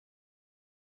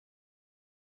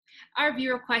Our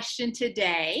viewer question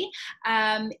today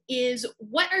is,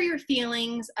 what are your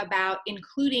feelings about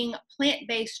including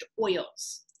plant-based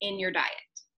oils in your diet?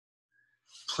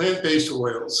 Plant-based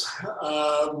oils.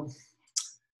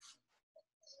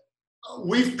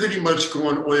 We've pretty much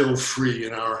gone oil-free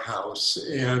in our house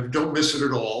and don't miss it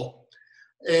at all.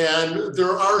 And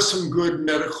there are some good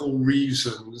medical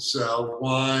reasons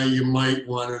why you might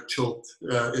want to tilt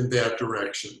in that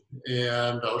direction.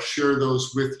 And I'll share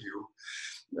those with you.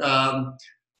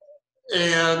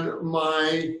 And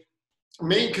my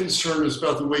main concern is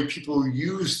about the way people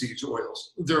use these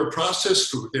oils. They're a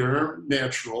processed food. They're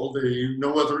natural.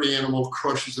 No other animal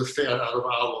crushes the fat out of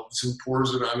olives and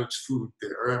pours it on its food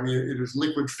there. I mean, it is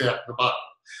liquid fat in the bottom.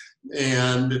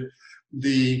 And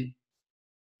the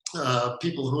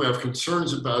people who have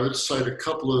concerns about it cite a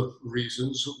couple of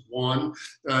reasons. One,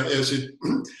 let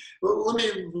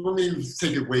me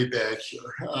take it way back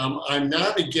here. I'm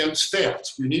not against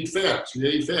fats. We need fats. You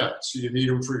need fats. You need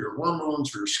them for your hormones,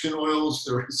 for your skin oils.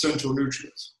 They're essential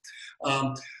nutrients.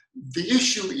 The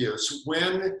issue is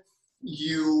when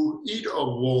you eat a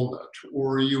walnut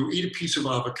or you eat a piece of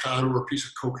avocado or a piece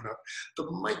of coconut, the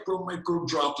micro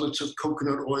droplets of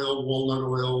coconut oil, walnut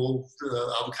oil,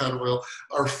 avocado oil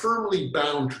are firmly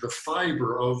bound to the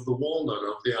fiber of the walnut,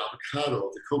 of the avocado,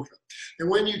 of the coconut. And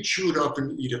when you chew it up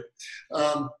and eat it,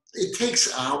 it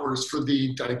takes hours for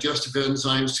the digestive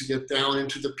enzymes to get down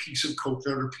into the piece of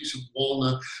coconut or piece of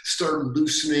walnut, start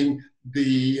loosening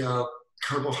the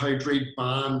carbohydrate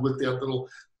bond with that little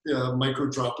micro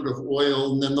droplet of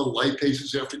oil, and then the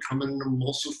lipases have to come in and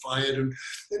emulsify it. And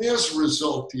as a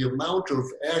result, the amount of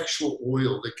actual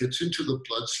oil that gets into the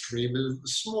bloodstream is a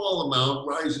small amount,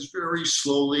 rises very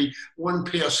slowly. One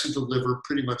pass through the liver,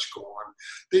 pretty much gone.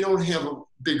 They don't have a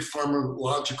big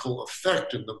pharmacological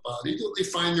effect in the body. They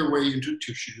find their way into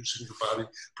tissues and your body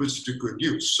puts it to good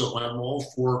use. So I'm all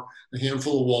for a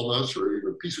handful of walnuts or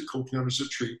even a piece of coconut as a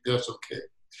treat. That's okay.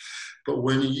 But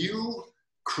when you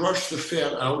crush the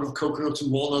fat out of coconuts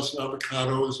and walnuts and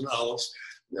avocados and olives,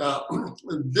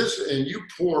 and you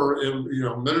pour in,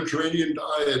 Mediterranean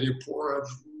diet, you pour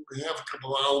half a cup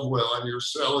of olive oil on your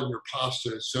salad, your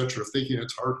pasta, etc., thinking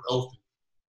it's heart healthy.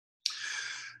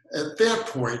 At that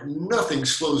point, nothing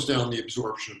slows down the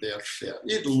absorption of that fat.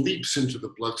 It leaps into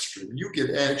the bloodstream. You get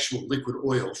actual liquid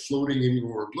oil floating in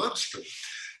your bloodstream.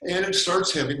 And it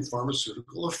starts having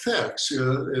pharmaceutical effects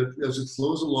as it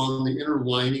flows along the inner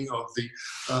lining of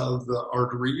the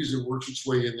arteries. It works its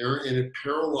way in there, and it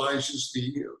paralyzes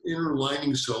the inner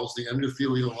lining cells, the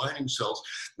endothelial lining cells,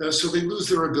 so they lose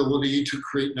their ability to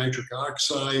create nitric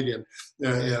oxide and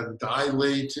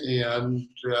dilate and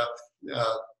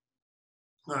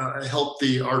help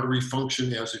the artery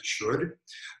function as it should.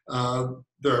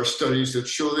 There are studies that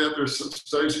show that. There's some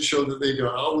studies that show that they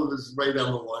go, oh, this is right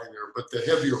down the line there. But the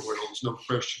heavier oils, no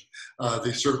question,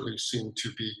 they certainly seem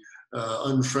to be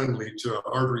unfriendly to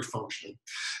artery functioning.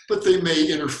 But they may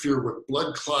interfere with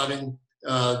blood clotting.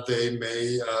 They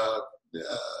may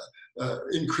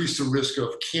increase the risk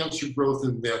of cancer growth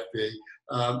in that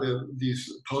these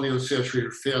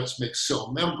polyunsaturated fats make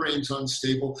cell membranes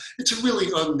unstable. It's a really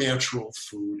unnatural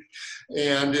food.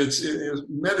 And it's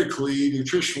medically,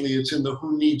 nutritionally, it's in the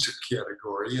who needs it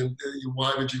category. And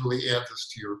why would you really add this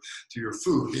to your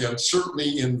food? And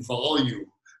certainly in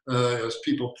volume, as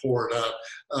people pour it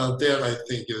out, that I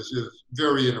think is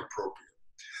very inappropriate.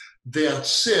 That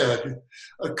said,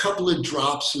 a couple of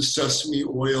drops of sesame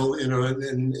oil in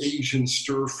an Asian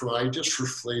stir fry just for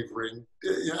flavoring,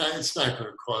 it's not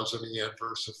going to cause any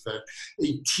adverse effect.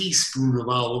 A teaspoon of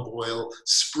olive oil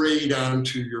sprayed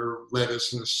onto your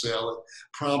lettuce in a salad,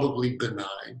 probably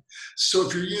benign. So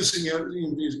if you're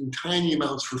using tiny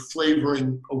amounts for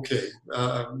flavoring, okay,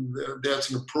 that's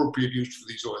an appropriate use for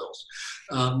these oils.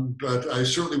 But I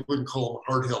certainly wouldn't call them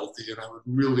heart healthy, and I would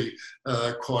really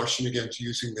caution against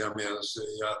using them as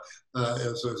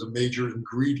a major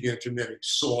ingredient in any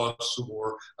sauce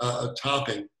or a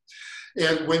topping.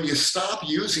 And when you stop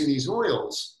using these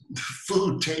oils, the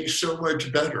food tastes so much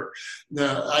better.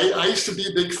 Now, I used to be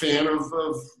a big fan of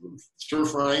stir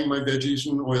frying my veggies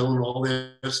in oil and all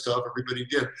that stuff. Everybody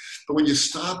did. But when you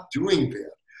stop doing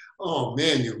that, oh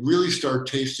man, you really start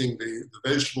tasting the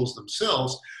vegetables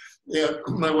themselves. And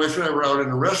my wife and I were out in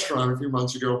a restaurant a few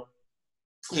months ago,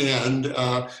 And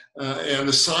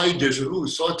a side dish, ooh,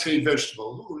 sauteed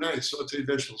vegetables. Ooh, nice, sauteed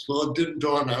vegetables. Well, it didn't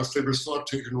dawn on us, they were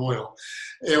sauteed in oil.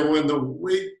 And when the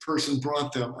wait person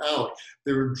brought them out,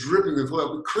 they were dripping with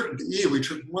oil. We couldn't eat it. We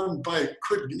took one bite,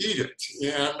 couldn't eat it.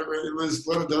 And it was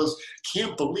one of those,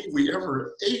 can't believe we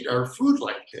ever ate our food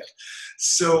like that.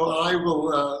 So I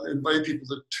will invite people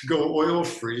to go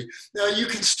oil-free. Now, you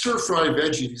can stir-fry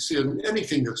veggies in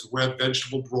anything that's wet,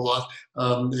 vegetable broth.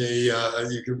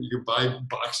 You can buy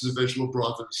boxes of vegetable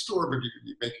broth at the store, but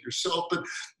you make it yourself.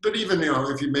 But even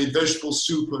if you made vegetable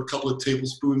soup, a couple of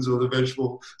tablespoons of the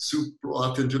vegetable soup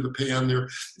broth into the pan there,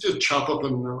 just chop up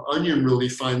an onion really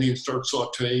finely and start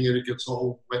sauteing it. It gets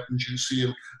all wet and juicy,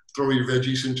 and throw your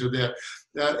veggies into that.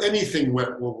 Anything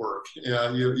wet will work.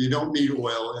 You don't need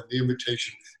oil, and the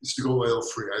invitation is to go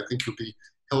oil-free. I think you'll be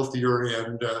healthier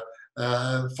and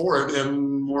for it,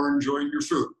 and more enjoying your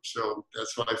food. So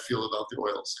that's how I feel about the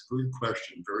oils. Good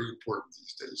question. Very important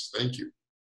these days. Thank you.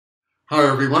 Hi,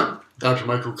 everyone. Dr.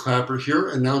 Michael Klaper here,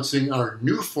 announcing our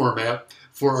new format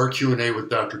for our Q&A with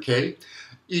Dr. K.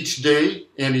 Each day,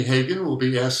 Annie Hagen will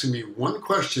be asking me one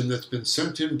question that's been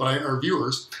sent in by our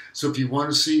viewers. So if you want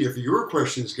to see if your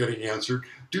question is getting answered,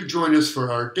 do join us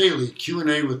for our daily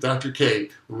Q&A with Dr. K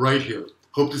right here.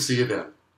 Hope to see you then.